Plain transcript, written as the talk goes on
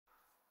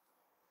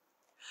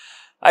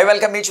I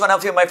welcome each one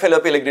of you, my fellow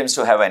pilgrims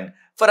to heaven,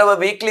 for our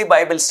weekly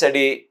Bible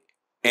study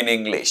in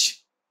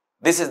English.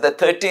 This is the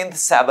 13th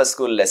Sabbath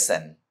School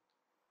lesson,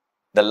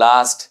 the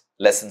last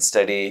lesson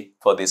study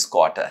for this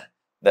quarter,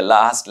 the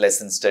last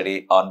lesson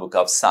study on Book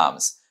of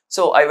Psalms.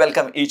 So I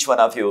welcome each one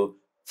of you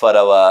for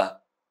our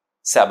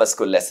Sabbath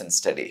School lesson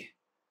study.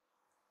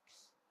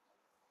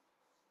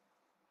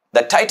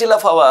 The title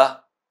of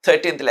our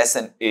 13th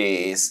lesson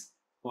is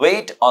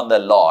Wait on the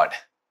Lord.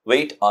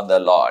 Wait on the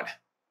Lord.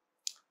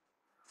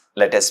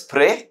 Let us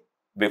pray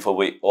before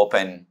we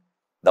open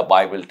the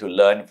Bible to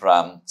learn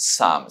from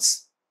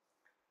Psalms.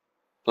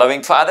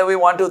 Loving Father, we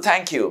want to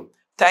thank you.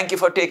 Thank you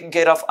for taking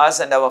care of us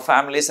and our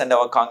families and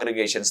our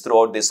congregations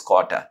throughout this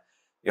quarter.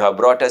 You have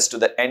brought us to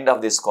the end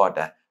of this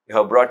quarter. You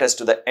have brought us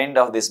to the end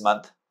of this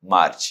month,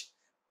 March.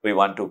 We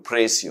want to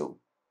praise you.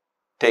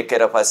 Take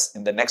care of us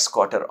in the next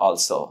quarter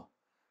also.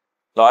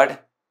 Lord,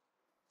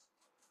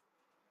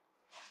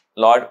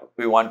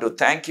 we want to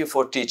thank you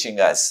for teaching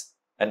us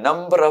a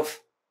number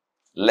of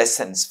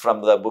lessons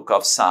from the book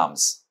of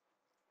Psalms.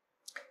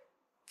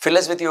 Fill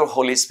us with your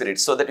Holy Spirit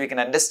so that we can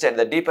understand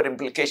the deeper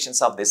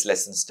implications of this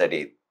lesson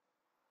study,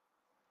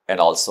 and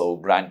also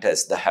grant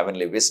us the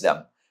heavenly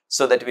wisdom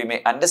so that we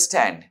may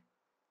understand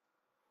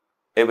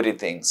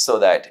everything, so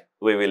that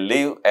we will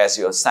live as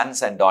your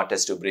sons and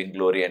daughters to bring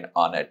glory and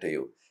honor to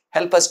you.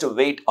 Help us to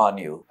wait on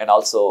you. And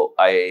also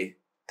I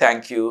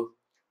thank you,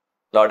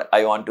 Lord.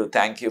 I want to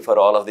thank you for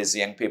all of these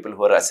young people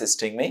who are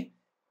assisting me.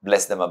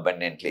 Bless them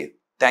abundantly.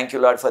 Thank you,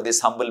 Lord, for this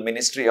humble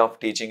ministry of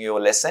teaching you a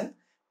lesson,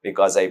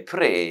 because I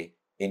pray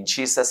in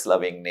Jesus'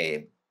 loving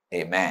name.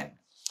 Amen.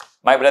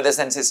 My brothers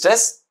and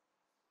sisters,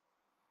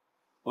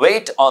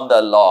 wait on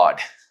the Lord.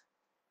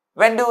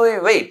 When do we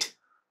wait?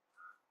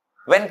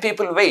 When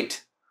people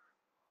wait,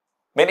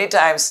 many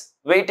times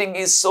waiting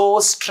is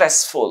so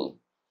stressful.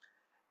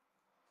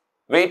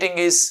 Waiting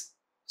is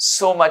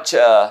so much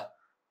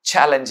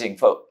challenging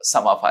for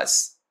some of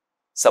us.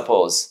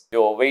 Suppose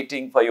you're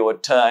waiting for your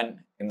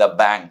turn in the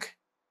bank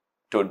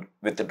to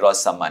withdraw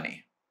some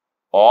money,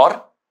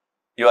 or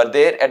you are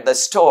there at the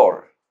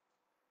store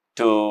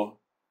to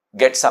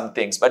get some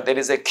things, but there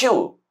is a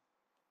queue,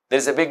 there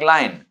is a big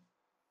line.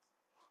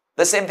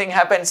 The same thing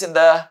happens in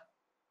the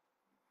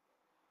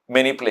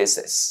many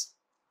places.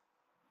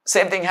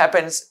 Same thing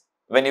happens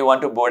when you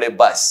want to board a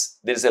bus,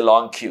 there is a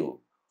long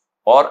queue,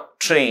 or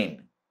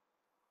train.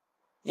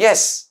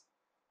 Yes,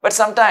 but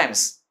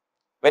sometimes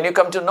when you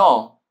come to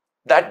know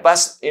that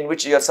bus in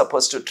which you are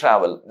supposed to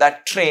travel,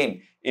 that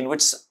train in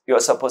which you are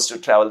supposed to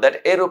travel, that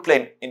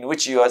aeroplane in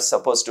which you are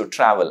supposed to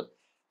travel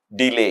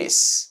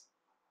delays,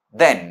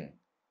 then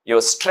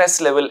your stress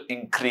level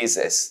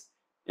increases.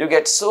 You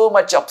get so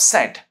much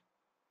upset.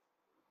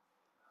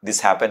 This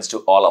happens to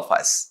all of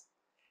us.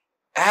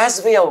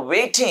 As we are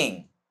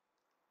waiting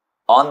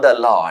on the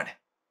Lord,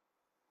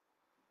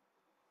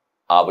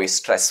 are we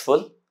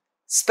stressful?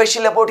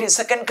 Especially about His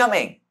second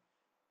coming.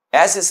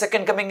 As His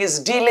second coming is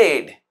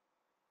delayed,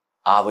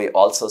 are we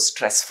also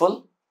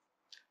stressful?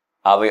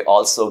 Are we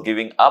also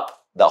giving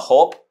up the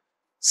hope?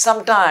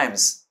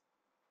 Sometimes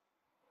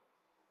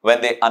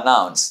when they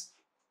announce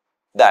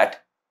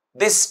that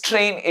this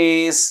train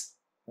is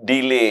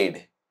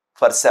delayed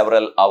for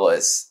several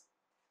hours,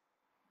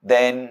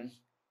 then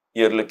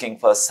you're looking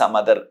for some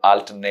other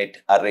alternate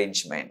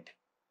arrangement.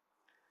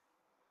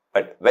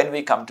 But when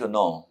we come to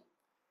know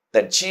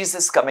that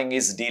Jesus' coming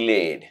is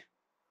delayed,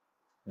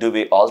 do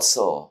we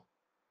also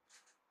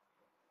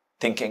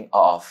thinking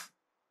of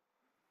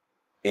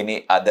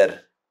any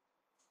other?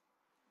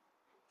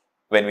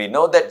 When we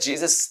know that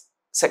Jesus'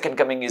 second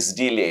coming is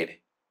delayed,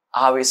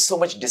 are we so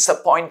much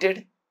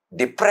disappointed,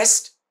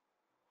 depressed?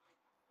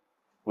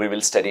 We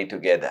will study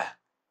together.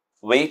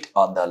 Wait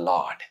on the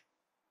Lord.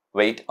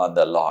 Wait on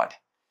the Lord.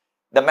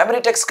 The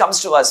memory text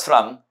comes to us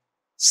from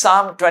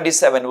Psalm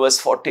 27 verse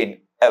 14,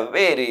 a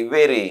very,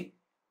 very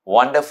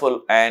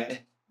wonderful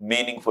and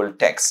meaningful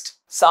text.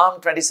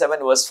 Psalm 27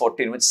 verse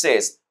 14, which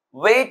says,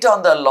 wait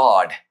on the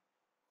Lord,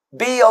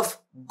 be of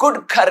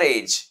good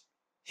courage,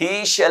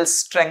 He shall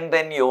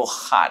strengthen your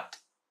heart.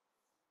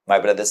 My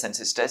brothers and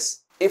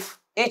sisters, if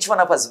each one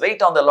of us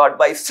wait on the Lord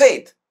by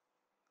faith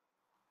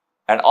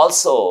and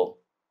also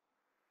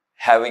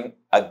having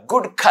a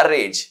good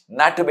courage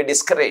not to be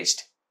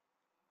discouraged,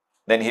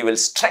 then He will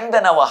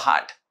strengthen our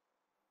heart.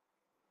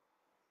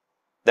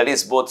 That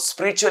is both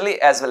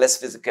spiritually as well as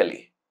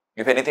physically.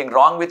 If anything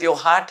wrong with your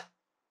heart,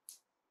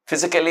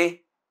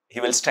 physically, He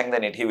will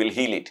strengthen it, He will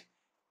heal it.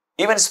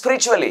 Even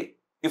spiritually,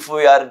 if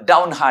we are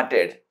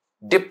downhearted,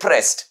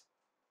 depressed,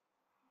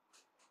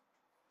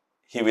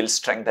 He will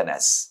strengthen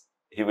us.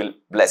 He will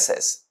bless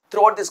us.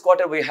 Throughout this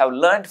quarter, we have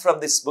learned from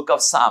this book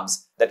of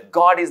Psalms that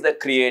God is the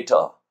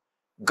creator.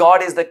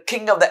 God is the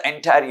king of the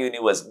entire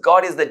universe.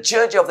 God is the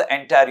judge of the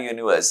entire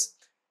universe.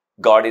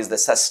 God is the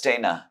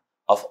sustainer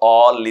of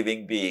all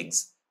living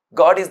beings.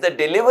 God is the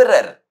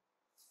deliverer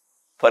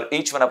for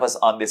each one of us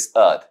on this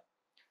earth.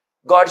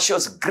 God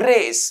shows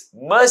grace,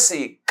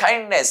 mercy,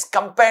 kindness,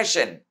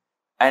 compassion,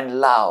 and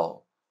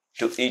love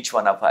to each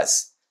one of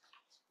us.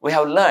 We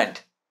have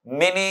learned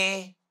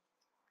many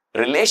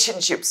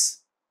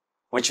relationships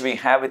which we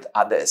have with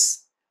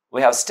others.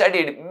 We have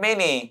studied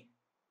many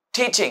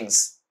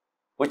teachings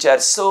which are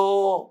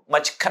so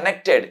much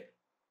connected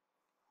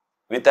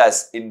with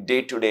us in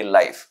day-to-day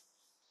life.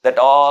 That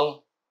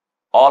all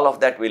of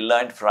that we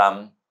learned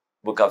from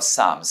book of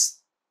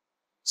Psalms.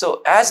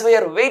 So as we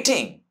are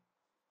waiting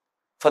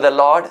for the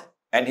Lord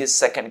and His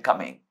second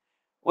coming,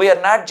 we are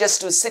not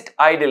just to sit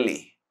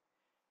idly.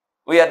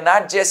 We are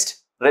not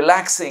just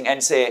relaxing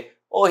and say,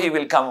 oh, He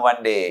will come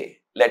one day,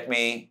 let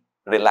me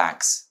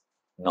relax.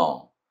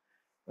 No.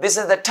 This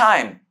is the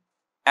time,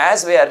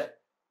 as we are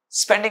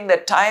spending the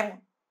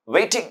time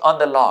waiting on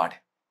the Lord,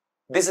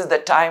 this is the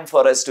time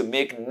for us to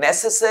make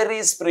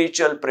necessary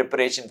spiritual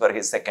preparation for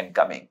His second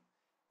coming.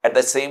 At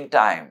the same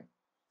time,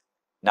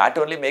 not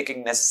only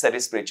making necessary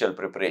spiritual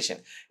preparation,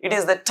 it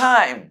is the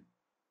time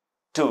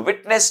to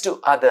witness to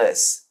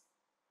others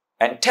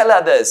and tell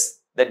others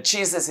that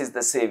Jesus is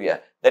the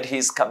Savior, that He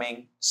is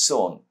coming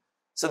soon.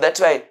 So that's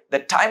why the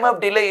time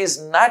of delay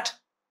is not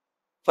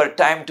for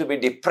time to be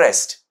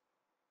depressed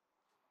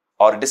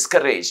or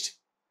discouraged.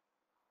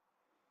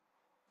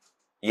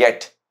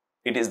 Yet,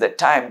 it is the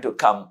time to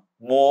come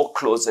more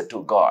closer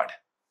to God.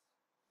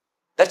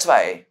 That's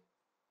why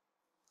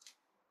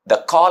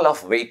the call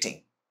of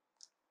waiting,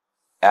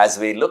 as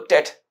we looked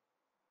at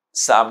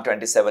Psalm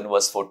 27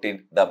 verse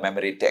 14, the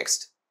memory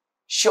text.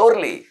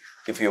 Surely,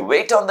 if you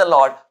wait on the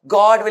Lord,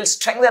 God will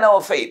strengthen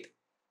our faith.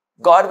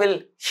 God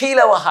will heal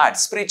our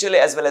hearts spiritually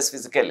as well as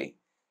physically.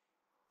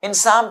 In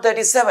Psalm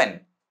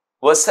 37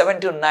 verse 7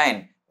 to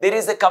 9, there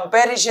is a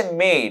comparison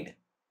made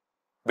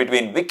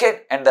between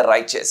wicked and the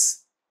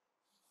righteous.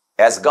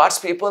 As God's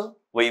people,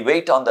 we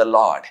wait on the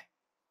Lord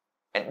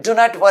and do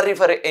not worry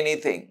for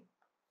anything.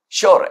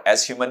 Sure,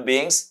 as human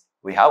beings,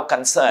 we have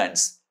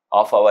concerns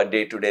of our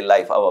day-to-day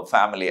life, our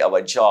family,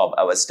 our job,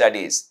 our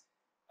studies,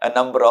 a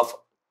number of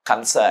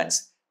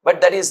concerns. But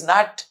that is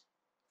not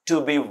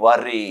to be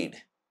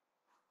worried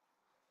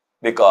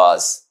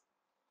because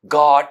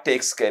God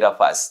takes care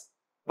of us.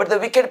 But the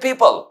wicked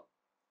people,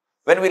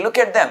 when we look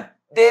at them,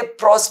 they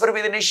prosper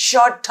within a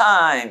short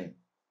time.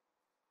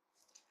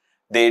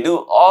 They do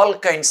all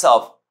kinds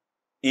of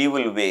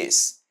evil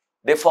ways.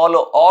 They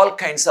follow all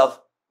kinds of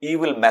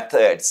evil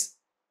methods.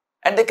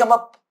 And they come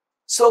up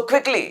so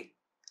quickly,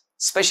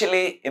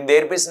 especially in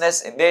their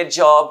business, in their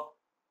job.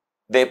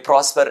 They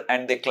prosper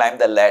and they climb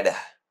the ladder.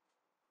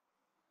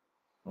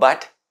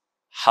 But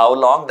how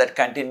long that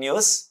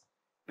continues?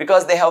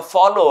 Because they have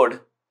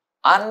followed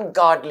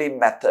ungodly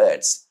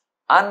methods,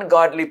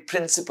 ungodly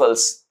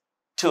principles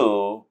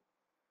to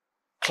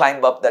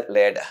climb up that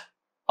ladder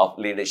of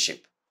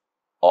leadership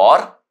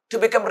or to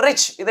become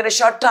rich within a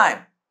short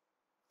time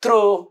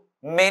through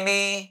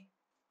many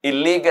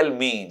illegal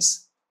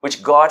means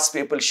which God's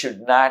people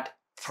should not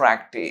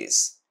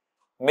practice.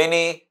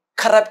 Many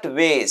corrupt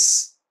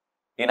ways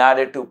in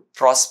order to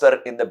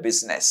prosper in the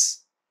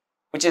business,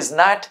 which is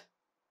not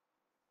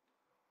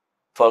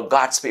for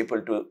God's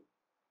people to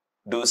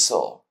do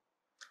so.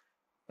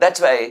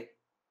 That's why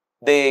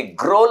they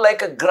grow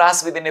like a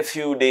grass within a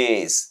few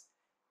days.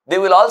 They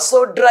will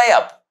also dry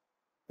up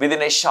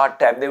within a short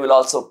time. They will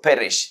also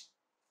perish.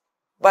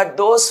 But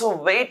those who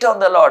wait on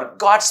the Lord,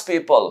 God's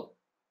people,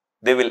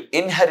 they will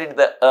inherit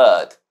the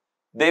earth.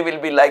 They will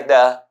be like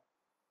the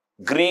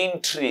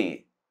green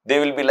tree. They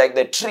will be like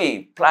the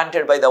tree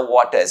planted by the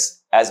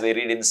waters, as we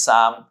read in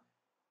Psalm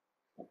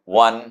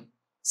 1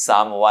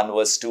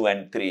 verse 2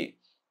 and 3.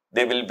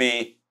 They will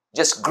be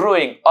just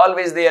growing.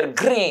 Always they are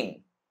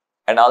green.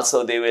 And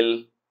also they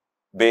will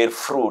bear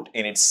fruit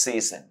in its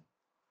season.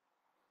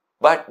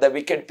 But the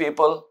wicked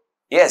people,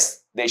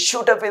 yes, they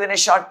shoot up within a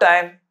short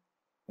time.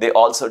 They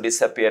also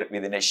disappear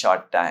within a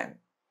short time.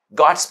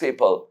 God's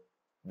people,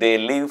 they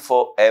live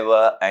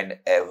forever and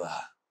ever.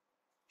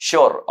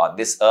 Sure, on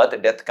this earth,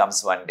 death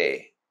comes one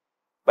day.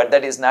 But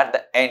that is not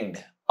the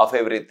end of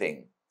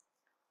everything.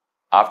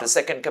 After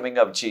second coming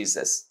of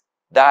Jesus,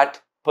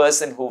 that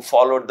person who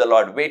followed the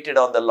Lord, waited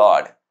on the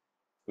Lord,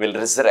 will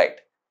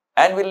resurrect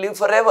and will live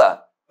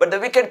forever. But the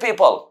wicked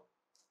people,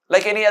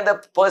 like any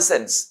other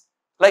persons,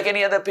 like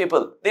any other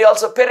people, they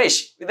also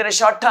perish within a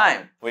short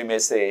time. We may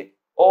say,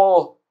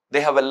 oh,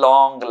 they have a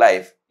long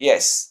life.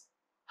 Yes.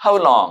 How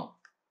long?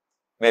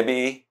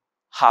 Maybe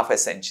half a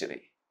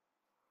century.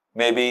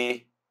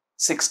 Maybe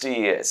 60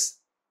 years,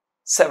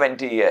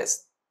 70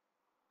 years,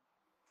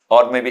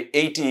 or maybe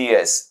 80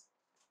 years,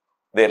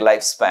 their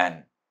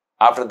lifespan.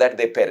 After that,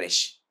 they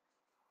perish.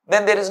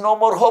 Then there is no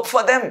more hope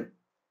for them.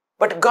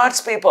 But God's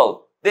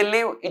people, they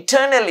live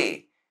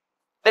eternally.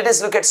 Let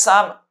us look at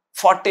Psalm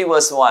 40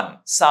 verse 1.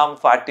 Psalm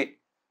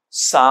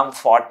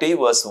 40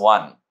 verse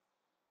 1.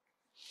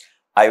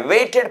 I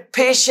waited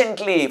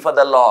patiently for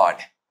the Lord.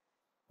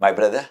 My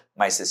brother,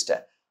 my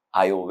sister,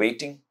 are you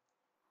waiting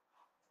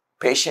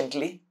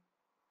patiently?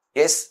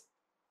 Yes,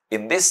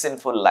 in this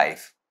sinful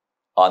life,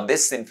 on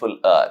this sinful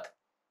earth,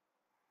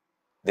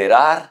 there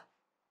are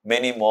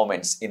many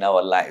moments in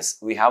our lives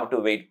we have to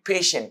wait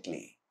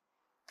patiently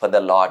for the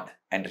Lord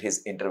and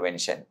His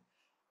intervention.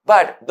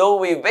 But though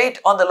we wait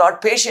on the Lord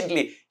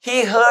patiently,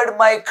 He heard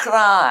my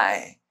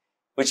cry.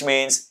 which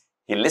means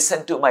He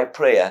listened to my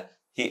prayer.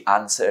 He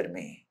answered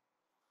me.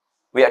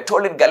 We are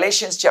told in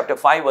Galatians chapter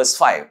 5 verse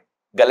 5,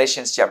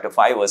 Galatians chapter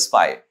 5 verse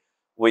 5,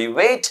 we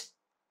wait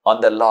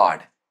on the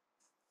Lord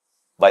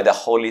by the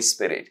Holy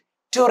Spirit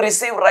to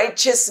receive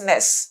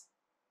righteousness.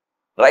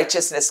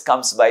 Righteousness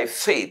comes by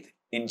faith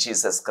in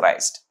Jesus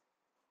Christ.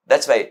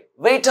 That's why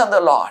wait on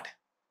the Lord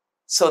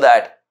so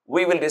that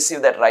we will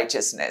receive that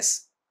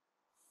righteousness.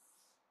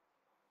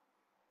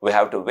 We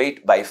have to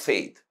wait by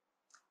faith.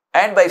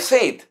 And by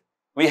faith,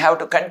 we have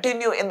to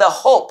continue in the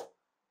hope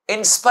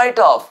in spite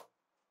of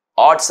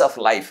odds of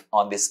life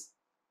on this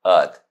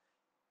earth.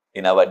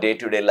 In our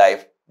day-to-day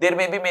life, there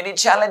may be many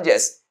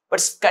challenges,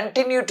 but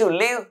continue to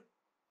live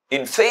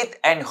in faith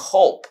and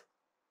hope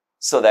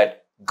so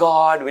that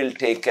God will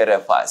take care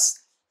of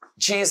us.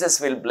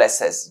 Jesus will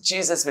bless us.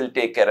 Jesus will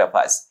take care of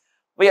us.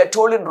 We are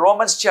told in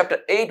Romans chapter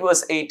 8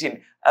 verse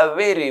 18, a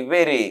very,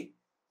 very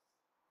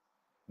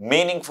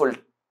meaningful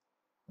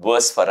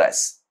verse for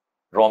us.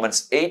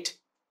 Romans 8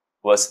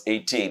 verse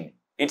 18.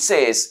 It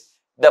says,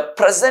 the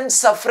present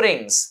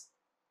sufferings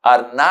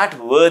are not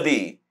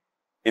worthy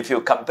if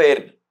you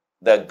compare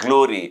the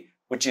glory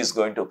which is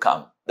going to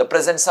come. The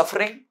present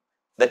suffering,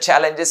 the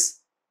challenges,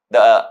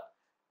 the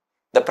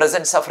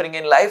present suffering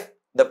in life,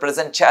 the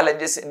present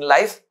challenges in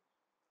life,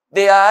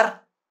 they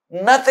are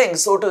nothing,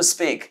 so to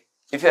speak,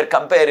 if you are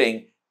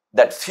comparing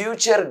that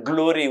future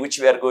glory which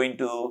we are going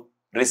to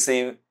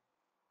receive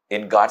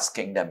in God's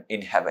kingdom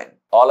in heaven.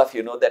 All of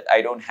you know that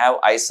I don't have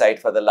eyesight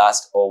for the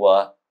last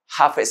over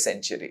half a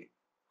century.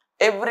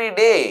 Every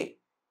day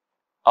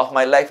of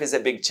my life is a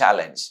big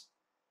challenge.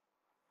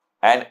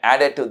 And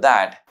added to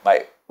that,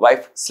 my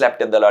wife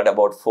slept in the Lord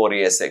about 4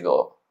 years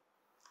ago.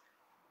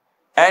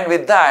 And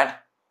with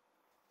that,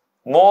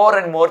 more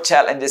and more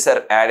challenges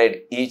are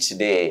added each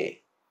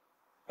day.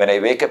 When I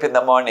wake up in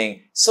the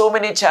morning, so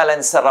many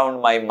challenges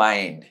surround my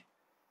mind.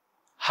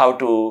 How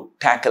to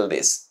tackle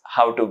this,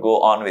 how to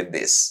go on with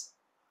this.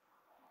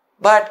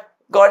 But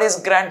God is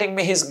granting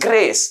me His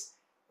grace.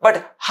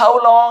 But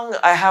how long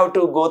I have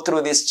to go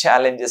through these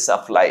challenges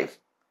of life?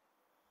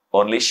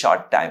 Only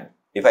short time.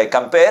 If I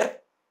compare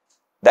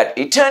that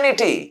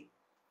eternity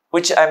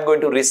which I am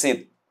going to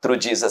receive through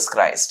Jesus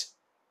Christ,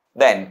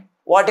 then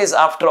what is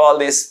after all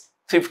this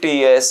 50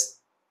 years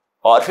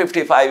or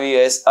 55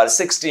 years or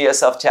 60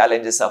 years of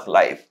challenges of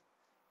life?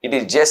 It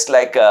is just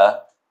like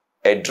a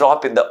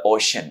drop in the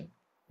ocean.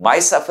 My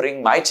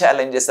suffering, my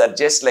challenges are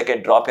just like a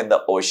drop in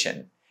the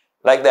ocean.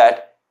 Like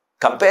that,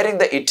 comparing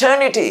the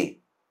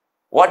eternity,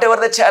 whatever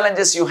the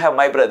challenges you have,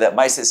 my brother,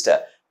 my sister,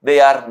 they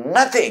are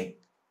nothing.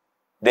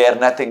 They are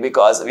nothing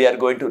because we are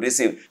going to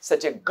receive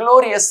such a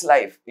glorious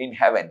life in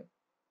heaven.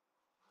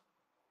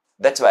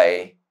 That's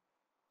why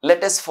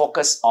let us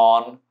focus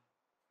on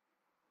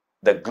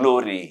the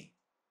glory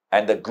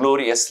and the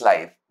glorious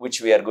life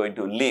which we are going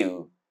to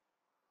live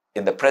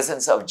in the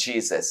presence of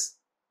Jesus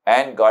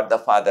and God the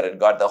Father and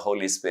God the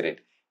Holy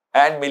Spirit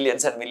and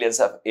millions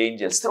of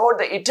angels throughout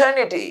the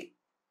eternity.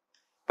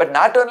 But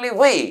not only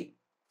we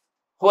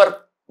who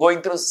are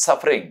going through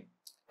suffering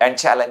and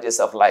challenges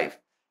of life,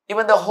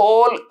 even the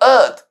whole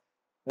earth,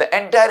 the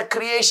entire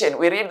creation.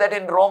 We read that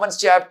in Romans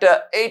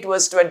chapter 8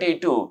 verse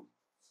 22.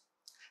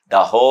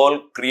 The whole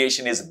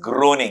creation is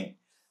groaning.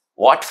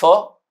 What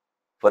for?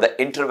 For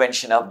the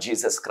intervention of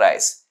Jesus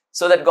Christ.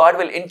 So that God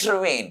will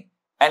intervene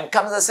and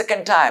comes the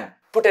second time,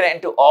 put an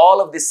end to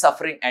all of this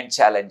suffering and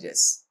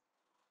challenges.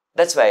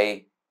 That's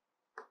why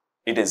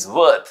it is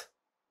worth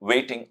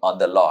waiting on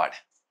the Lord.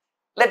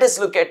 Let us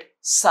look at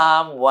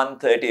Psalm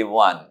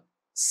 131.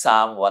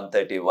 Psalm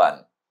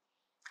 131.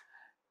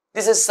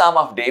 This is Psalm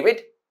of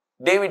David.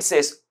 David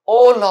says,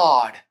 "O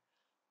Lord,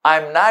 I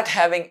am not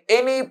having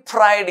any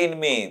pride in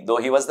me." Though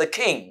he was the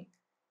king,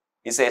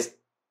 he says,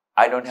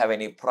 I don't have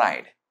any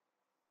pride.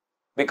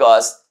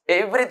 Because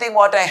everything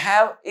what I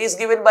have is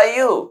given by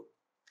you.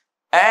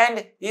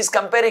 And he is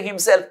comparing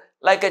himself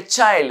like a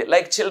child,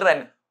 like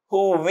children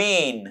who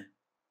wean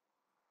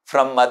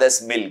from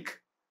mother's milk.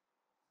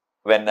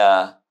 When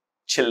that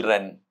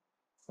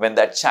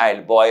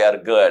child, boy or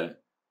girl,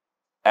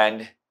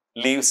 and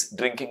leaves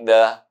drinking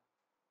the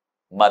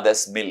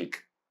mother's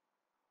milk,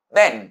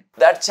 then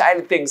that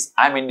child thinks,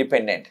 I'm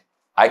independent.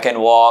 I can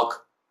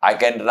walk, I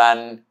can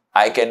run,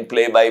 I can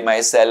play by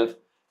myself,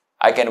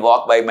 I can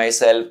walk by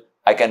myself,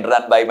 I can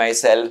run by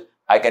myself,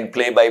 I can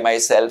play by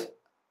myself.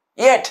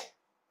 Yet,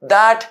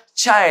 that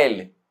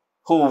child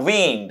who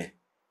weaned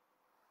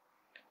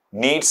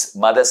needs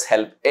mother's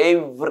help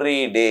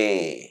every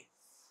day.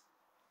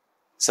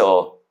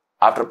 So,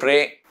 after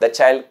praying, the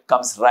child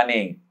comes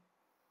running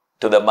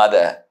to the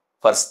mother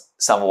for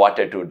some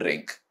water to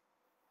drink.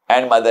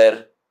 And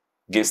mother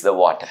gives the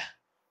water.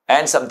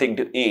 And something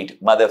to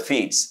eat, mother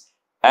feeds.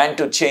 And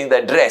to change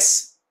the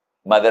dress,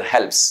 mother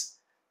helps.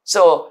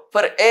 So,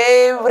 for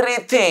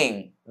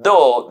everything,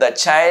 though the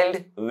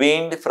child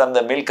weaned from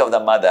the milk of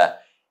the mother,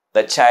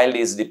 the child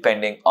is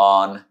depending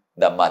on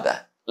the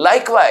mother.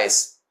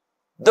 Likewise,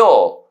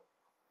 though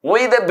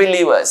we the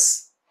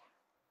believers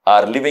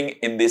are living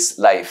in this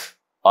life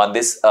on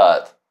this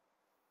earth,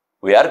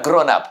 we are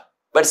grown up,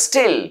 but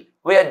still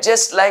We are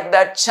just like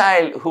that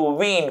child who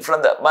weaned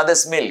from the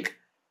mother's milk.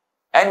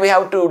 And we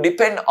have to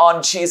depend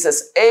on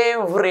Jesus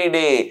every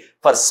day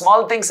for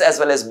small things as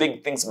well as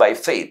big things by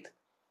faith.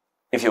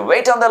 If you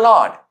wait on the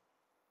Lord,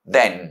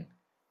 then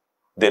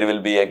there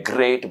will be a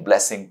great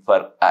blessing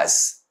for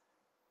us.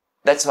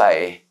 That's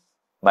why,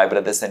 my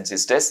brothers and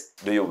sisters,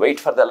 do you wait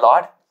for the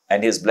Lord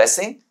and His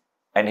blessing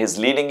and His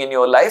leading in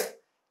your life?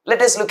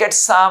 Let us look at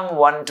Psalm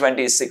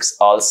 126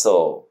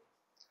 also.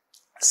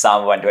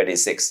 Psalm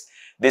 126.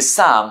 This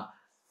psalm,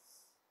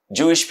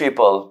 Jewish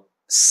people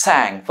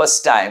sang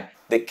first time.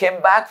 They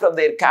came back from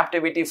their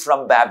captivity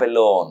from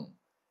Babylon.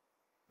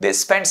 They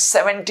spent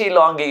 70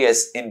 long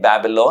years in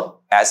Babylon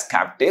as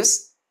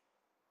captives.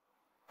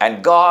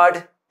 And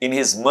God, in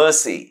His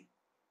mercy,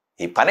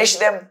 He punished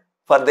them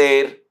for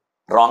their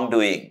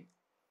wrongdoing.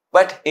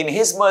 But in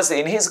His mercy,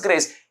 in His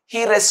grace,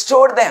 He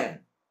restored them,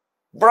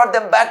 brought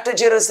them back to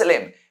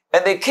Jerusalem.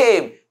 When they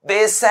came,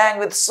 they sang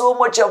with so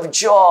much of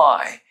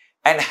joy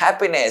and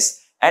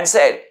happiness and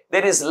said,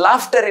 there is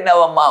laughter in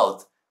our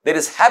mouth. There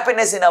is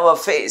happiness in our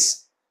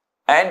face.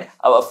 And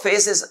our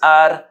faces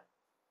are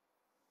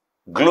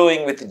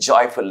glowing with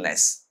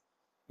joyfulness.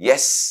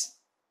 Yes,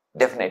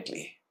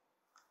 definitely.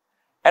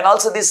 And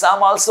also this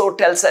psalm also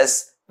tells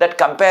us that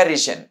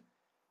comparison.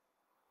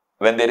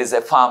 When there is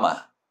a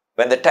farmer,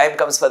 when the time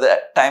comes for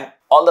the time,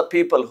 all the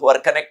people who are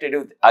connected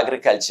with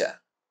agriculture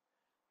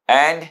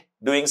and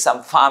doing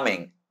some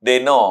farming,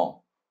 they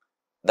know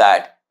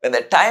that when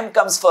the time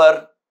comes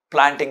for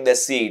planting the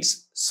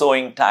seeds,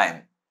 sowing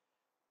time,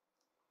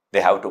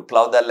 they have to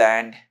plow the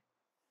land,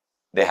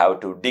 they have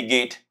to dig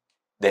it,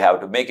 they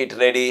have to make it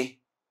ready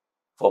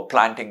for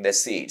planting the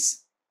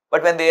seeds.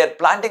 But when they are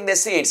planting the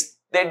seeds,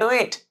 they do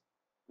it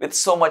with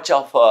so much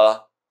of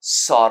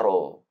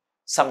sorrow,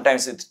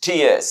 sometimes with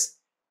tears,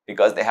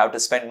 because they have to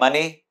spend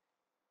money,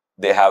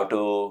 they have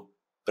to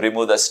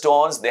remove the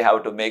stones, they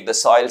have to make the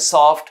soil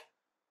soft.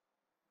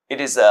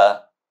 It is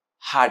a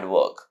hard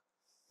work.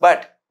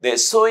 But they are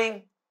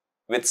sowing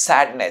with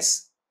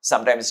sadness,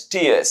 sometimes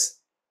tears.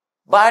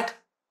 But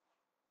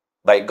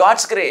by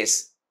God's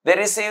grace, they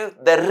receive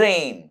the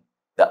rain,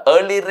 the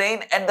early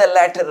rain and the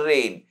latter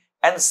rain,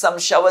 and some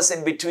showers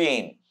in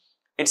between.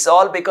 It's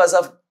all because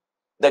of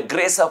the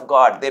grace of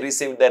God they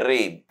received the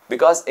rain.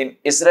 Because in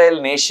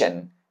Israel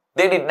nation,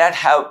 they did not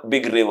have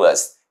big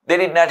rivers. They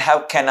did not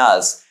have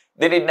canals.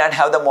 They did not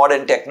have the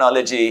modern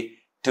technology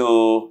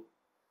to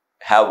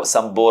have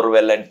some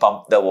borewell and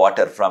pump the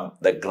water from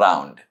the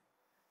ground.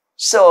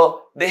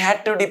 So they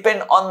had to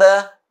depend on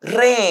the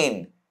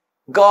rain.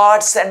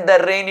 God sent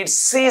the rain its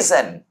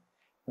season.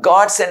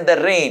 God sent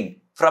the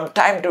rain from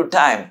time to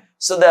time.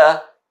 So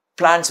the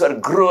plants were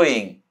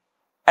growing.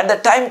 And the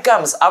time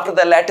comes after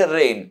the latter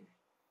rain.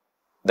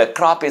 The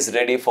crop is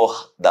ready for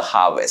the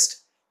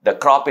harvest. The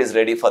crop is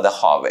ready for the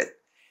harvest.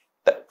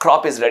 The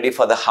crop is ready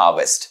for the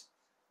harvest.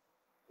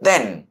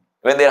 Then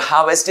when they're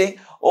harvesting,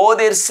 oh,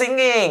 they're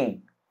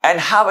singing and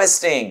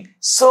harvesting.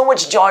 So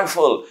much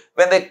joyful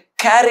when they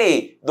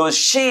carry those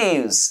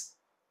sheaves.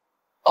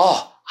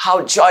 Oh,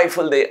 how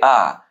joyful they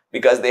are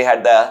because they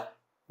had the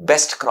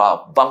best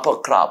crop, bumper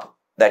crop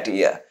that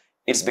year.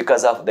 It's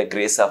because of the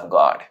grace of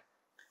God.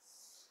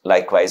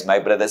 Likewise, my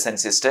brothers and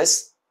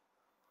sisters,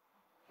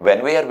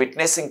 when we are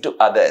witnessing to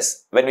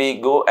others, when we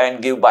go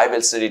and give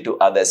Bible study to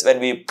others, when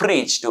we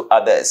preach to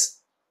others,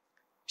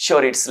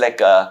 sure, it's like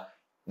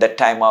the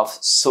time of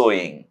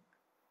sowing.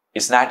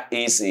 It's not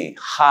easy,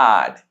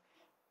 hard.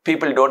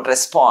 People don't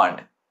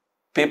respond.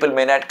 People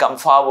may not come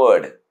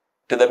forward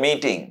to the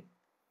meeting.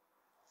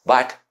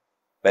 But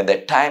when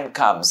the time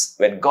comes,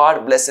 when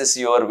God blesses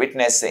your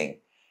witnessing,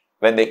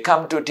 when they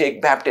come to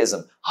take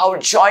baptism, how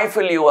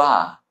joyful you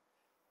are.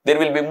 There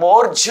will be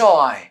more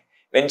joy.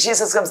 When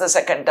Jesus comes the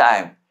second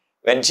time,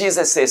 when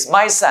Jesus says,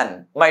 my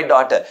son, my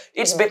daughter,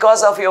 it's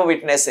because of your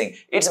witnessing.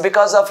 It's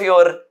because of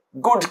your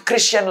good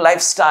Christian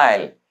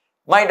lifestyle.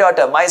 My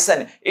daughter, my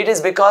son, it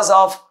is because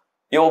of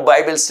your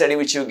Bible study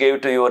which you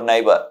gave to your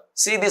neighbor.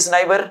 See, this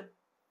neighbor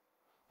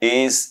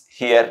is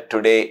here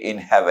today in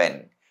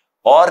heaven.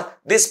 Or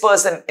this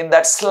person in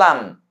that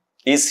slum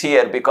is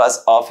here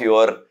because of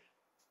your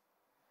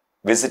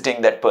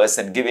visiting that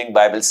person, giving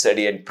Bible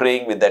study and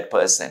praying with that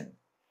person.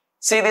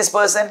 See this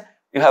person,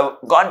 you have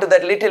gone to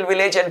that little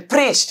village and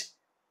preached,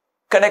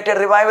 connected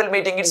revival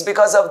meeting. It's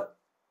because of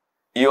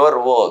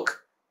your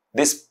work.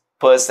 This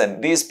person,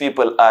 these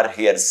people are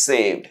here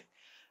saved.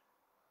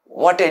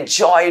 What a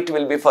joy it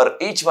will be for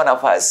each one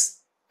of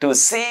us to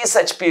see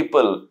such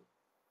people.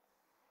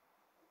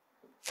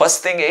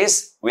 First thing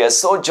is, we are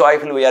so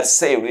joyful, we are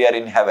saved, we are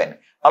in heaven.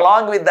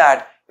 Along with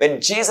that,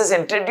 when Jesus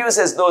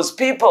introduces those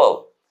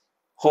people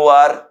who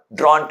are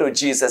drawn to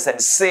Jesus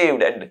and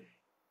saved and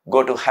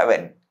go to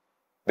heaven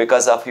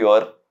because of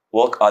your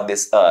work on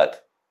this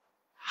earth,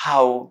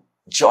 how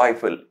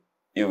joyful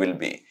you will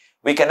be.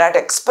 We cannot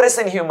express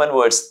in human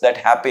words that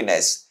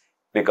happiness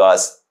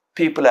because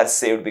people are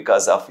saved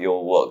because of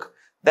your work.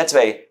 That's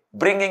why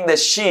bringing the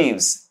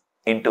sheaves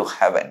into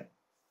heaven.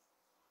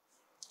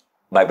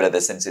 My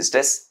brothers and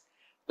sisters,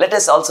 let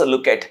us also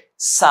look at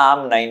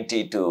Psalm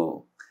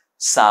 92.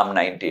 Psalm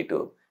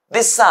 92.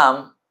 This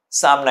Psalm,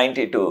 Psalm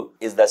 92,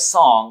 is the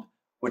song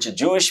which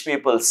Jewish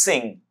people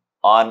sing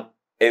on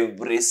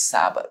every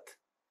Sabbath.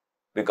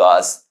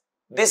 Because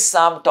this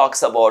Psalm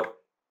talks about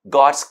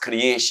God's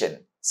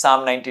creation.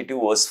 Psalm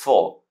 92 verse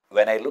 4.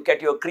 When I look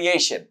at your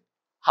creation,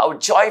 how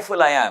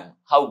joyful I am,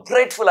 how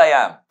grateful I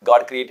am.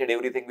 God created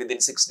everything within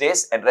 6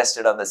 days and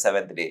rested on the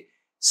 7th day.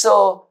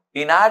 So,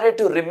 in order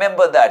to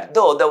remember that,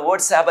 though the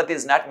word Sabbath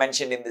is not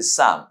mentioned in this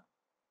Psalm,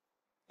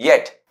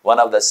 yet one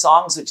of the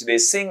songs which they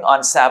sing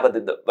on Sabbath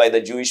by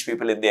the Jewish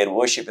people in their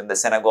worship in the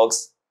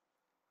synagogues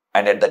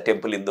and at the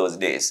temple in those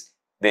days,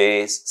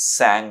 they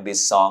sang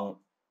this song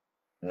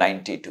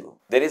 92.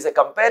 There is a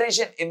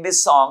comparison in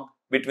this song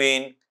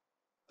between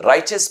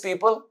righteous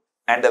people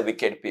and the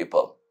wicked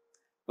people.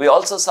 We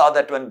also saw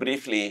that one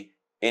briefly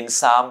in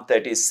Psalm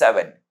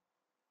 37.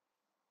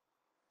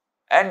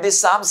 And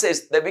this Psalm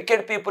says, the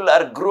wicked people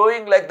are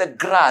growing like the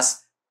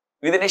grass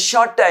within a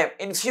short time.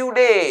 In few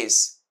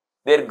days,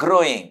 they're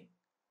growing.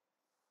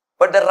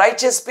 But the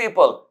righteous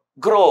people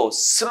grow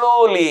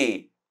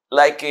slowly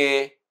like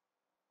a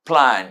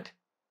plant.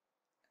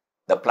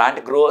 The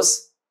plant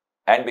grows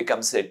and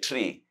becomes a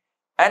tree.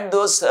 And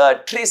those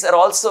trees are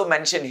also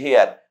mentioned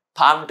here.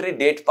 Palm tree,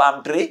 date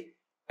palm tree,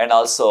 and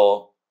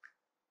also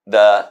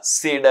the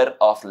cedar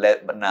of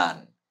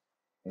Lebanon,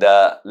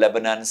 the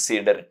Lebanon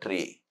cedar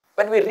tree.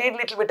 When we read a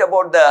little bit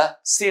about the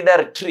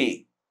cedar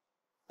tree,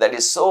 that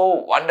is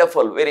so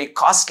wonderful, very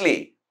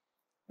costly,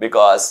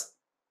 because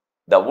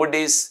the wood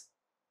is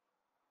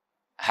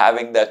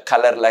having the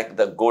color like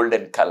the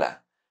golden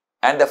color.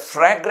 And the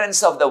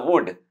fragrance of the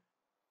wood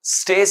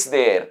stays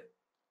there,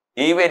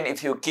 even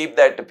if you keep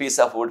that piece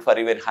of wood for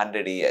even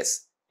 100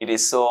 years. It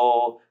is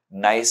so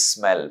nice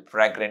smell,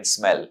 fragrant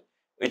smell,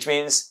 which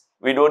means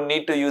we don't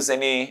need to use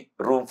any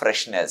room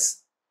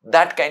freshness.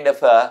 That kind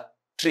of a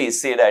tree,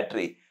 cedar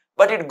tree.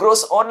 But it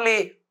grows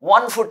only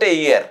 1 foot a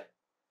year.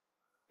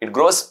 It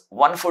grows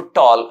 1 foot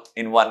tall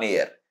in 1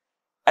 year.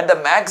 And the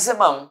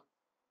maximum,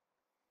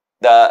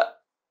 the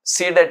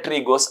cedar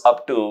tree goes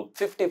up to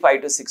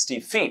 55 to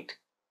 60 feet,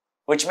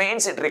 which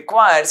means it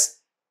requires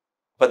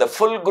for the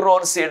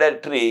full-grown cedar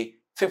tree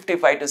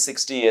 55 to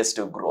 60 years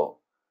to grow.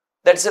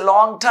 That's a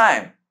long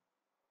time.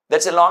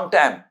 That's a long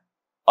time.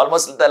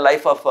 Almost the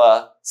life of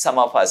some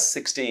of us,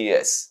 60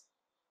 years.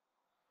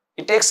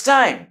 It takes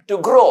time to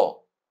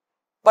grow,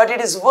 but it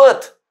is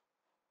worth,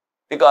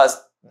 because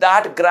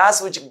that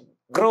grass which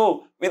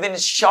grew within a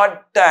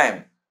short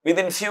time,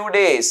 within few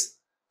days,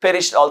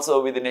 perished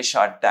also within a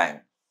short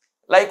time.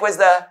 Likewise,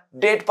 the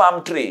date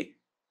palm tree,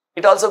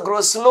 it also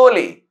grows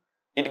slowly.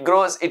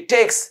 It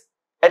takes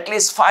at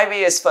least 5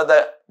 years for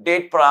the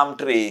date palm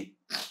tree.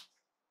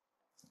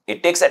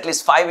 It takes at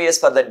least 5 years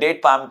for the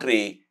date palm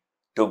tree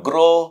to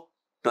grow,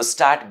 to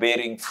start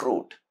bearing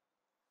fruit.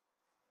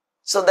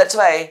 So that's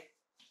why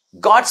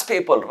God's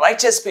people,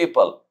 righteous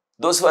people,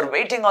 those who are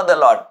waiting on the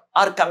Lord,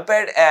 are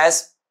compared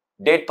as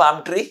date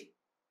palm tree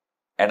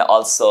and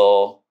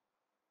also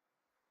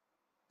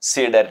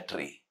cedar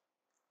tree.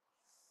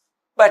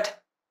 But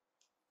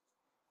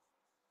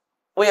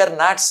we are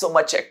not so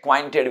much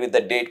acquainted with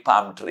the date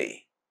palm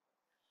tree.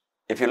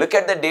 If you look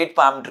at the date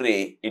palm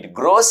tree, it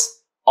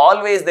grows.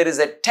 Always there is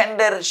a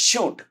tender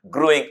shoot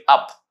growing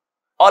up.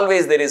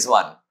 Always there is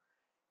one.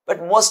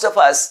 But most of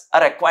us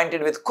are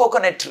acquainted with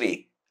coconut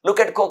tree. Look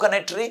at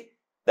coconut tree.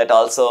 That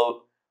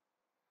also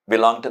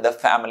belong to the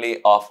family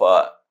of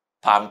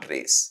palm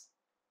trees.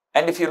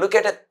 And if you look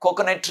at a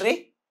coconut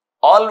tree,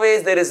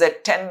 always there is a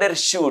tender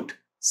shoot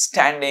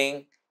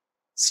standing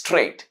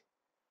straight.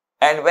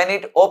 And when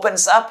it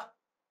opens up,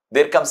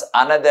 there comes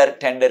another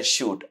tender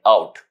shoot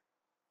out.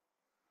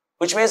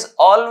 Which means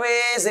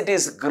always it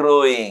is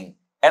growing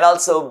and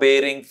also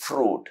bearing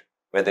fruit.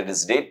 Whether it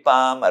is date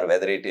palm or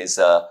whether it is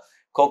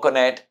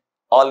coconut,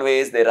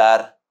 always there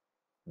are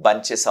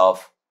bunches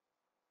of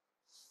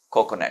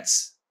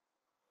coconuts.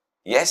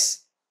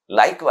 Yes,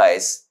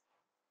 likewise,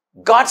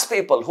 God's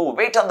people who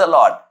wait on the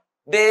Lord,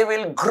 they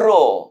will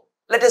grow.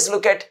 Let us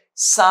look at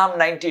Psalm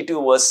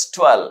 92 verse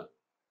 12.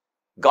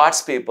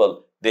 God's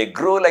people, they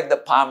grow like the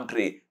palm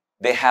tree.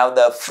 They have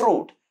the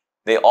fruit.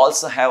 They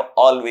also have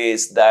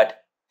always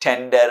that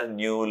tender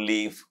new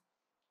leaf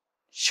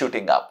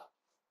shooting up,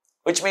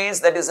 which means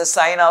that is a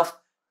sign of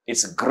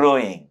it's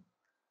growing.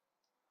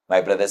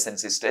 My brothers and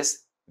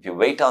sisters, if you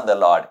wait on the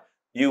Lord,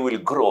 you will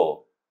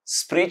grow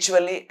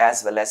spiritually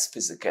as well as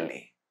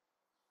physically.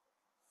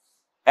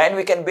 And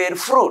we can bear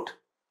fruit.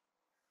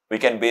 We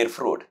can bear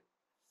fruit.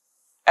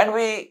 And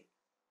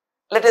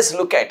let us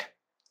look at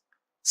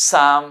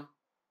Psalm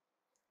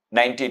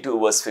 92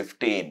 verse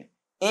 15.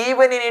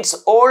 Even in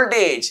its old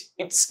age,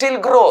 it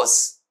still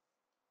grows.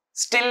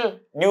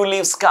 Still new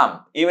leaves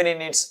come, even in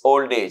its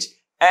old age.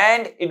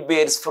 And it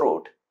bears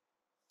fruit.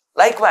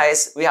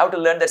 Likewise, we have to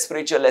learn that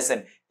spiritual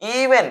lesson.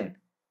 Even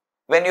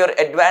when you're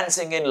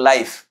advancing in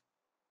life,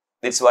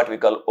 that's what we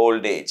call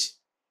old age.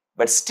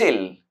 But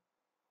still,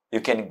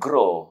 you can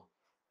grow.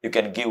 You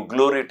can give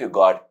glory to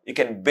God. You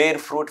can bear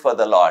fruit for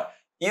the Lord.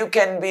 You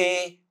can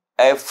be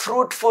a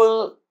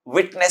fruitful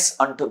witness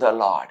unto the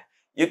Lord.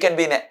 You can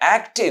be an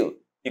active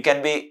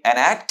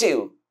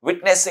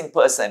witnessing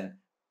person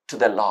to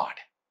the Lord,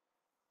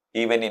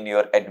 even in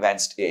your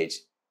advanced age.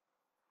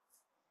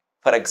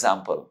 For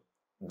example,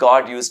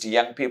 God used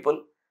young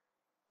people.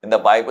 In the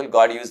Bible,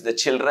 God used the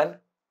children.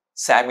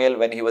 Samuel,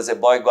 when he was a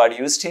boy, God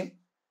used him.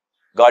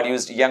 God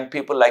used young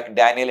people like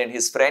Daniel and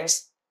his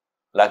friends,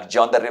 like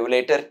John the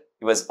Revelator.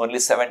 He was only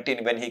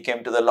 17 when he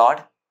came to the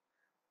Lord.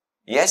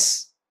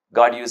 Yes,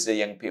 God used the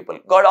young people.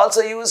 God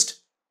also used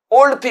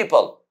old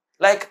people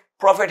like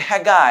Prophet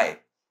Haggai.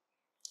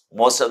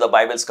 Most of the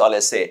Bible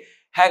scholars say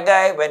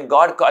Haggai, when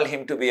God called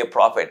him to be a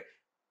prophet,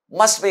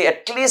 must be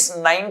at least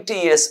 90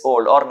 years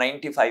old or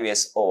 95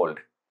 years old.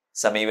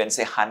 Some even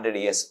say 100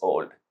 years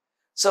old.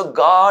 So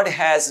God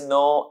has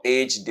no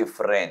age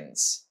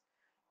difference.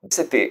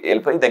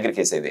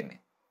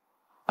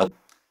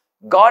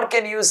 God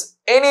can use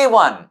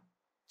anyone.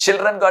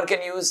 Children God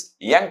can use,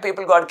 young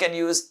people God can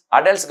use,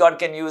 adults God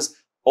can use,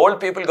 old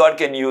people God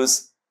can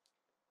use.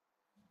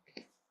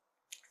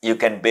 You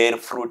can bear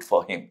fruit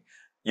for Him.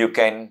 You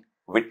can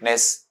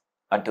witness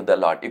unto the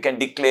Lord. You can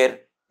declare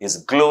His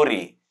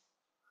glory.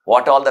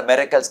 What all the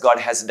miracles God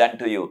has done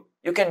to you,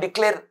 you can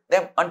declare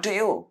them unto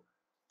you.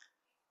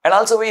 And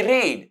also we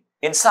read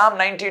in Psalm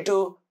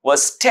 92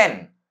 verse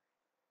 10,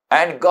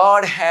 and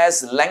God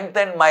has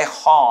lengthened my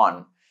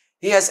horn.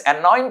 He has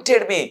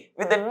anointed me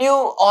with the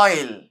new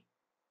oil,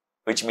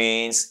 which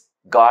means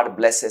God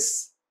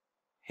blesses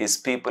His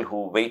people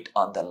who wait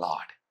on the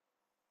Lord.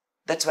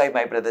 That's why,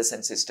 my brothers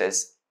and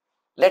sisters,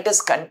 let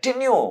us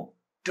continue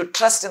to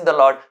trust in the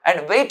Lord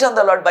and wait on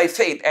the Lord by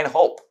faith and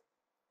hope.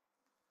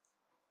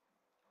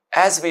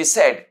 As we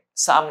said,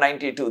 Psalm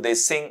 92, they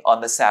sing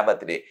on the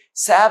Sabbath day.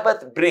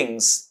 Sabbath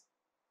brings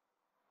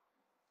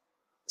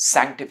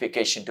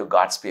sanctification to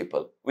God's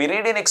people. We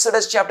read in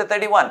Exodus chapter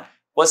 31,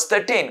 verse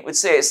 13, which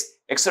says,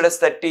 Exodus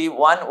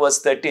 31,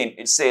 verse 13,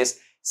 it says,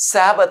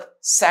 Sabbath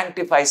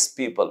sanctifies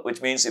people,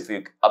 which means if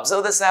you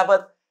observe the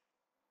Sabbath,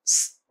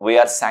 we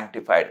are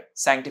sanctified.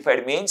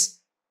 Sanctified means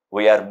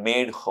we are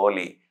made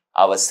holy.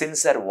 Our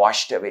sins are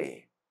washed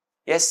away.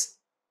 Yes,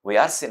 we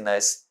are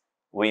sinners.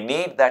 We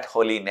need that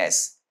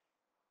holiness.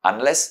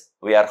 Unless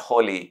we are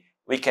holy,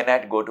 we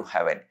cannot go to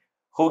heaven.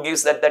 Who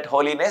gives that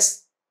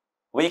holiness?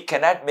 We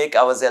cannot make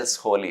ourselves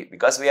holy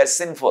because we are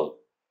sinful.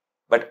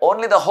 But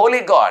only the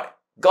holy God.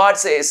 God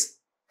says,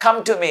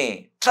 come to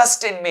me,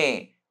 trust in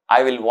me.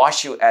 I will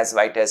wash you as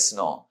white as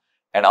snow.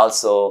 And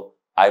also,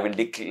 I will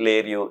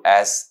declare you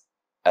as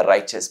a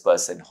righteous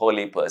person,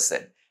 holy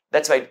person.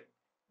 That's why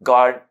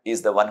God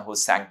is the one who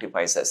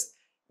sanctifies us.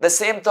 The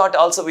same thought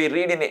also we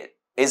read in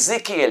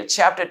Ezekiel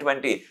chapter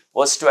 20,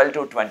 verse 12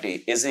 to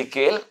 20.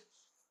 Ezekiel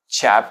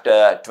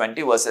chapter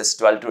 20, verses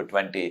 12 to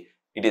 20.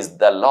 It is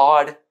the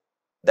Lord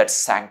that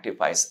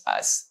sanctifies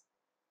us.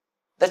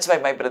 That's why,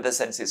 my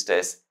brothers and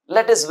sisters,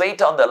 let us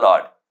wait on the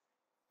Lord.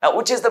 Now,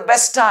 which is the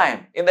best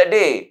time in the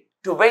day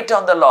to wait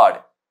on the Lord?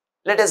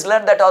 Let us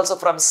learn that also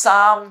from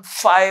Psalm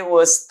 5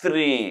 verse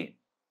 3.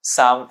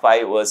 Psalm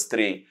 5 verse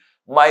 3.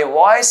 My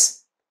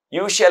voice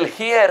you shall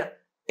hear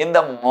in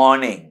the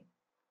morning.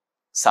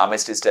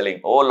 Psalmist is telling,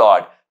 oh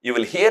Lord, you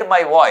will hear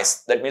my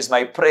voice. That means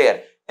my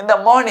prayer in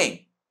the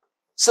morning.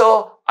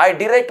 So I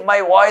direct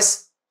my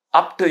voice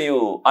up to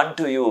you,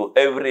 unto you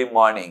every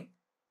morning.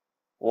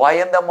 Why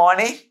in the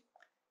morning?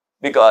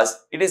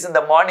 Because it is in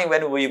the morning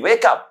when we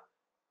wake up,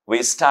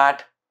 we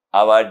start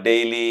our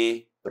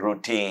daily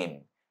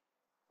routine.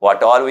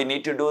 What all we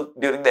need to do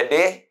during the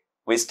day,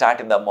 we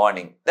start in the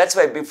morning. That's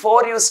why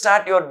before you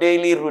start your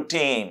daily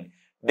routine,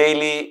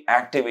 daily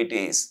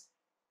activities,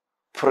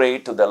 pray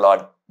to the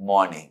Lord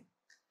morning.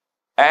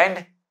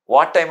 And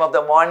what time of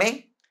the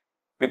morning?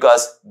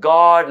 Because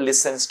God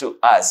listens to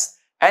us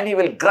and He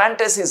will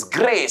grant us His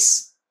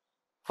grace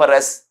for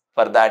us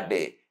for that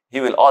day.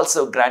 He will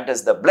also grant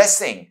us the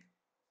blessing,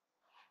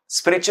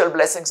 spiritual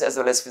blessings as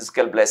well as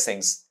physical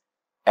blessings,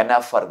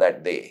 enough for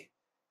that day.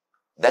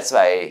 That's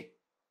why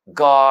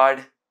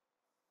God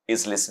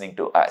is listening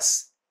to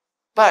us.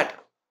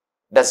 But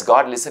does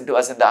God listen to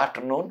us in the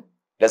afternoon?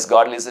 Does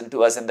God listen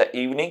to us in the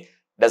evening?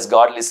 Does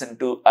God listen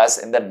to us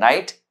in the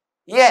night?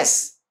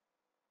 Yes,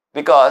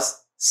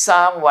 because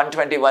Psalm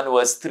 121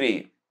 verse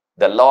 3,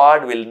 the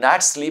Lord will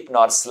not sleep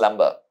nor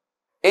slumber.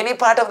 Any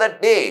part of the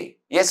day,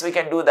 yes, we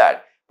can do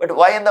that. But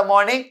why in the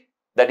morning?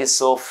 That is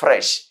so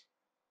fresh.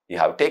 You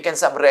have taken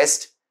some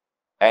rest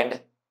and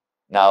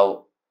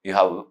now you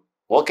have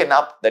woken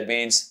up. That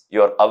means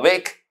you're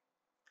awake.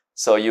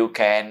 So you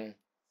can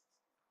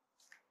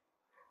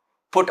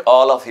put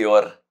all of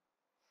your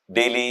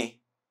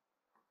daily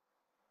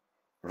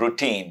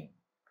routine,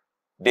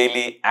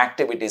 daily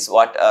activities,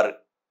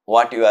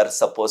 what you are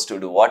supposed to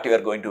do, what you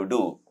are going to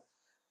do.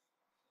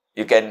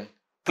 You can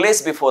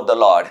place before the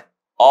Lord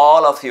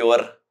all of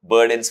your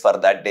burdens for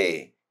that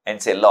day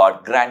and say,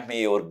 Lord, grant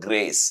me your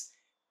grace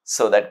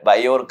so that by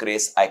your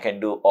grace I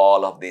can do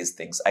all of these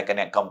things. I can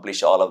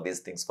accomplish all of these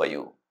things for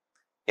you.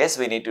 Yes,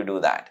 we need to do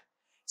that.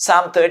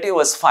 Psalm 30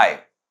 verse 5.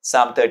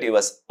 Psalm 30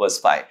 verse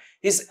 5.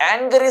 His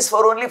anger is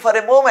only for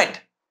a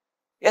moment.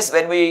 Yes,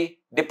 when we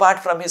depart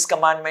from His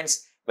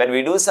commandments, when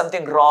we do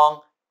something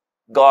wrong,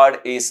 God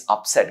is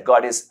upset,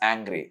 God is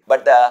angry.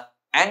 But the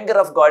anger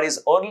of God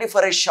is only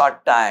for a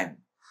short time.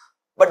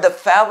 But the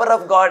favor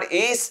of God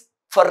is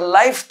for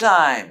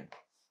lifetime.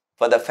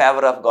 For the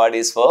favor of God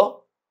is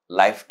for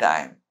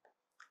lifetime.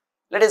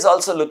 Let us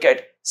also look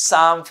at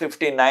Psalm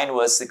 59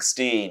 verse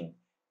 16.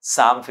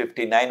 Psalm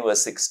 59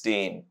 verse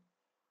 16.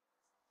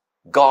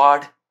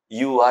 God,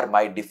 you are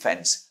my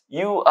defense.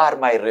 You are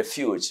my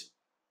refuge.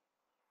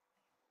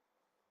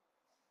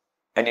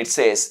 And it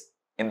says,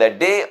 in the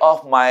day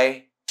of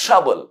my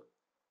trouble,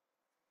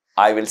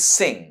 I will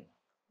sing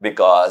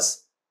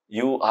because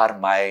you are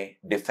my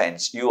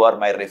defense. You are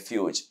my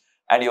refuge.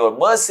 And your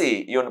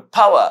mercy, your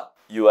power,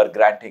 you are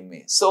granting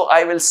me. So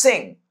I will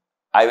sing.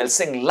 I will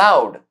sing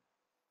loud.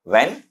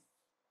 When?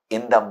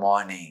 In the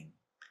morning.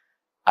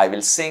 I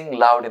will sing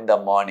loud in the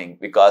morning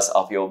because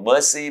of your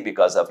mercy,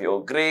 because of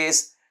your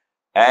grace,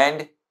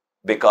 and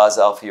because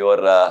of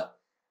your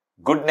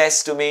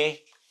goodness to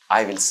me.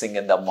 I will sing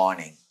in the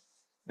morning.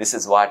 This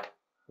is what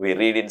we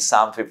read in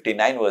Psalm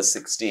 59 verse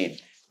 16.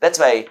 That's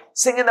why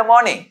sing in the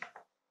morning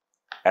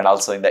and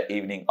also in the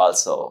evening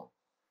also.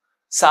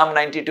 Psalm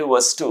 92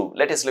 verse 2.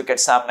 Let us look at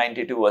Psalm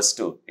 92 verse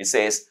 2. It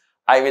says,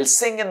 I will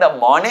sing in the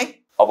morning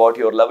about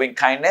your loving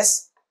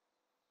kindness,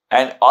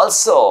 and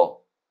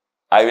also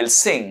I will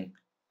sing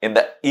in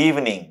the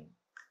evening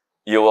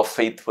your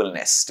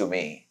faithfulness to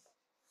me.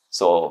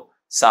 So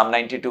Psalm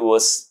 92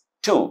 verse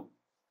 2.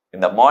 In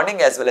the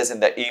morning as well as in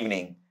the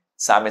evening,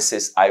 Psalmist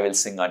says, I will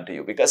sing unto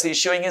you, because he is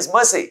showing his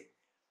mercy.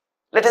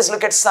 Let us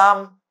look at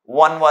Psalm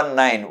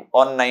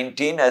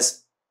 119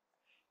 as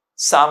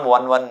Psalm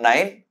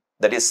 119,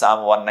 that is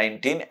Psalm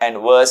 119 and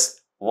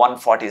verse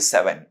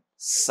 147.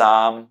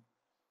 Psalm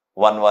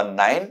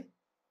 119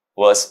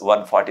 verse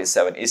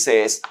 147. It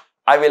says,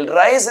 I will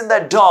rise in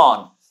the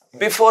dawn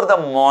before the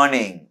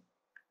morning,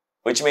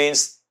 which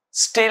means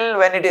still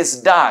when it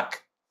is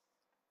dark.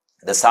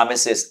 The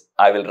psalmist says,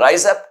 I will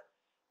rise up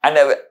and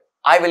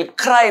I will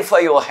cry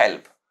for your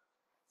help.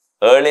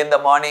 Early in the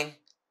morning,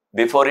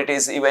 before it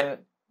is even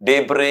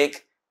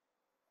daybreak,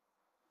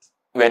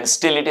 when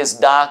still it is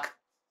dark,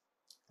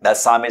 the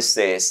psalmist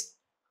says,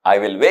 I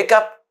will wake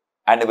up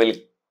and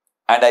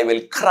I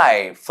will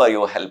cry for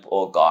your help,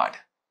 O God.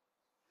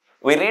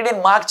 We read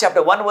in Mark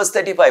chapter 1 verse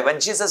 35, when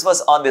Jesus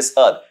was on this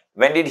earth,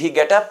 when did he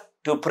get up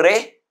to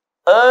pray?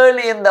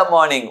 Early in the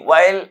morning,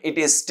 while it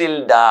is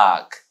still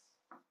dark.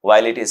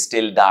 While it is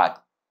still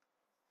dark,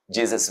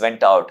 Jesus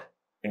went out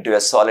into a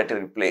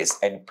solitary place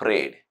and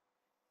prayed.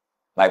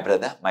 My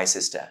brother, my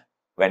sister,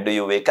 when do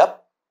you wake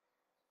up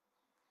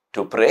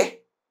to pray?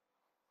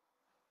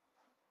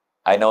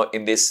 I know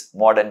in this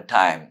modern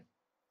time,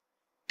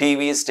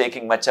 TV is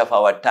taking much of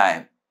our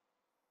time,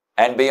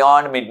 and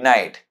beyond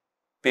midnight,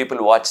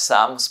 people watch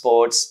some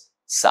sports,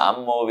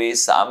 some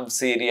movies, some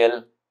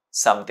serial,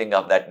 something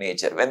of that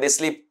nature. When they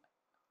sleep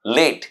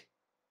late,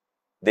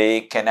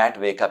 they cannot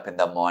wake up in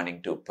the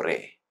morning to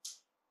pray.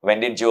 When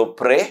did Job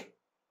pray?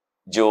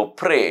 Job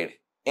prayed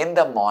in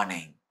the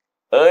morning,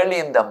 early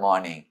in the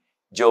morning.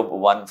 Job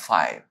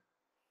 1:5.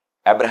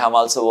 Abraham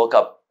also woke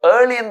up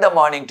early in the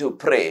morning to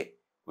pray.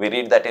 We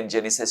read that in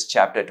Genesis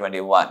chapter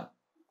 21.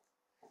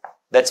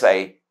 That's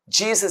why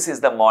Jesus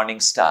is the morning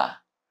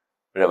star.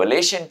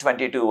 Revelation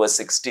 22 verse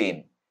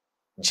 16.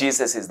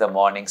 Jesus is the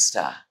morning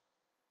star.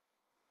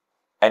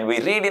 And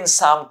we read in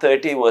Psalm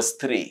 30 verse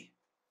 3.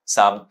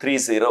 Psalm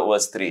 30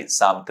 verse 3.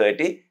 Psalm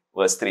 30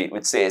 verse 3,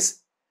 which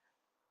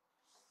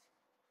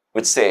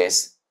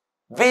says,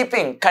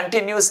 weeping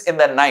continues in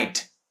the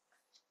night,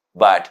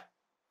 but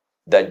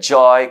the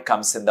joy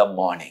comes in the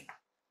morning.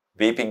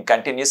 Weeping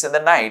continues in the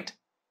night,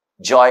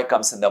 joy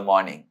comes in the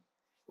morning.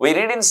 We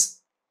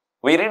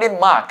read in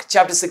Mark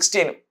chapter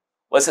 16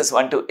 verses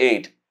 1 to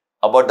 8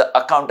 about the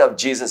account of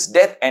Jesus'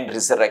 death and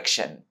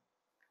resurrection.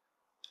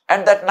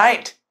 And that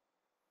night,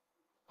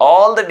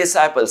 all the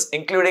disciples,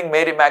 including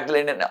Mary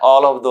Magdalene and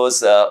all of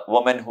those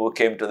women who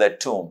came to the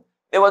tomb,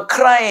 they were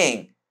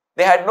crying.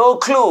 They had no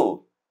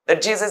clue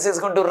that Jesus is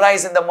going to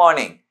rise in the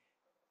morning.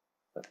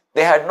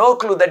 They had no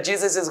clue that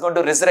Jesus is going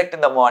to resurrect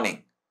in the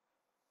morning.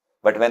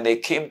 But when they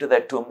came to the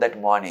tomb that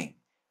morning,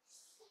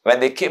 when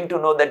they came to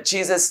know that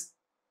Jesus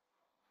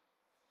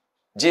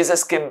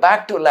came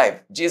back to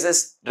life,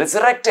 Jesus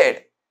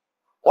resurrected,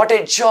 what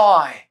a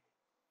joy!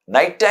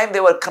 Nighttime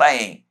they were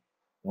crying.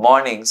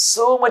 Morning,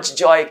 so much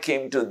joy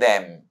came to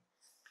them.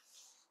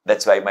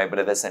 That's why, my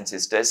brothers and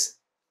sisters,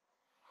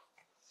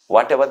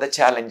 whatever the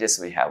challenges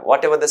we have,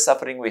 whatever the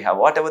suffering we have,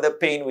 whatever the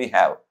pain we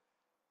have,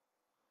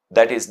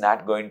 that is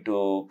not going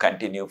to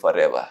continue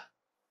forever.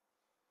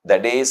 The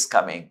day is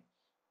coming.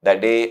 The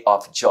day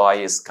of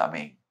joy is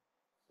coming.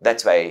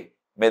 That's why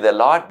may the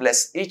Lord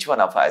bless each one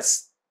of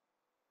us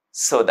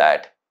so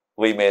that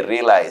we may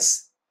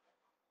realize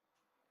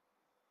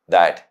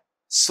that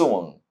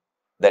soon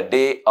the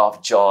day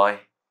of joy,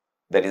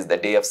 that is the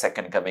day of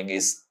second coming,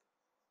 is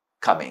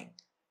coming.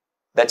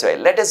 That's why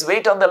let us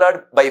wait on the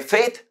Lord by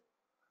faith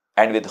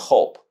and with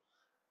hope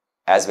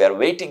as we are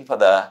waiting for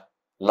the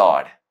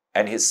Lord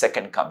and His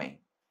second coming.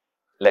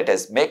 Let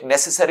us make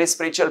necessary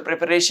spiritual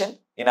preparation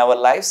in our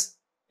lives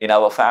in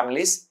our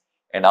families,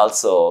 and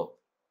also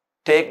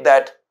take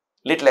that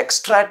little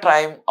extra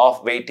time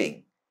of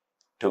waiting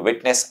to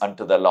witness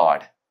unto the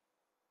Lord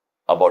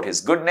about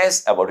His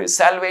goodness, about His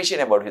salvation,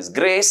 about His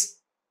grace,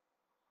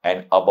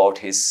 and about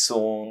His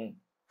soon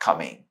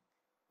coming.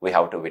 We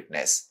have to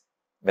witness.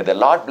 May the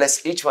Lord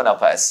bless each one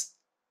of us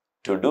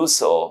to do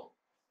so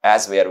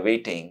as we are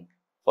waiting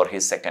for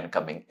His second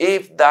coming.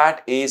 If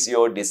that is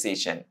your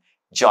decision,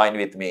 join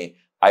with me.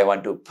 I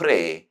want to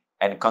pray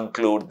and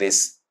conclude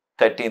this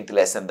 13th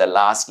lesson, the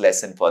last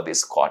lesson for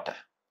this quarter.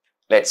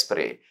 Let's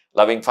pray.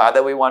 Loving Father,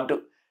 I want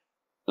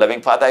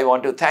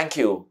to thank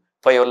you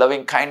for your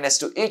loving kindness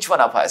to each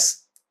one of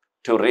us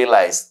to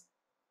realize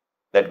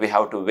that we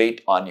have to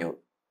wait on you.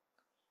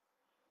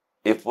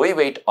 If we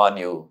wait on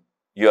you,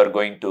 you are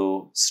going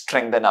to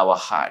strengthen our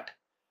heart.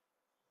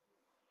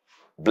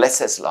 Bless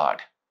us,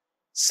 Lord,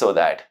 so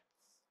that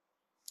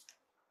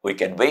we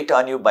can wait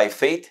on you by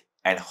faith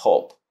and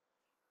hope.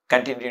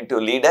 Continue to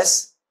lead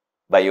us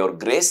by your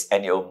grace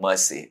and your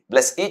mercy.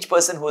 Bless each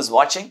person who is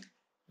watching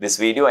this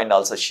video and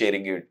also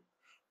sharing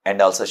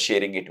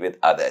it with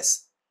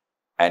others.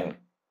 And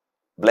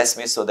bless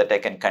me so that I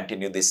can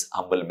continue this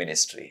humble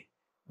ministry.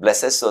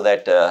 Bless us so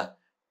that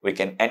we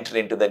can enter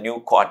into the new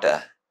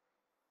quarter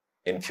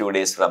in few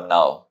days from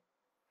now,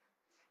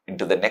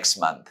 into the next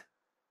month.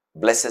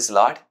 Bless us,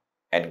 Lord,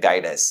 and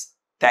guide us.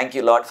 Thank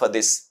you, Lord, for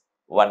this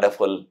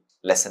wonderful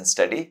lesson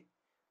study.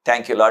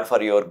 Thank you, Lord,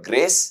 for your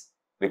grace,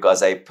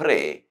 because I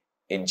pray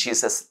in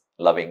Jesus'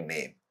 loving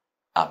name.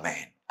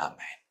 Amen. Amen.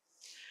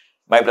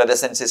 My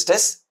brothers and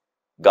sisters,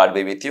 God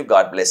be with you.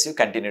 God bless you.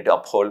 Continue to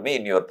uphold me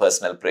in your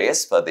personal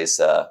prayers for this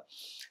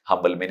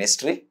humble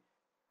ministry,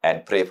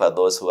 and pray for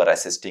those who are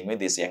assisting me,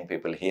 these young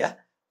people here.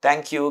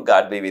 Thank you.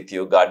 God be with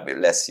you. God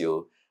bless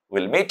you.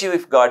 We'll meet you,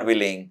 if God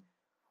willing,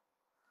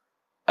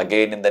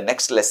 again in the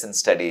next lesson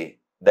study.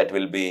 That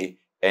will be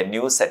a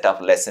new set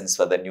of lessons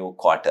for the new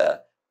quarter,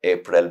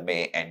 April,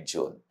 May, and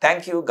June.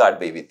 Thank you. God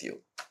be with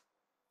you.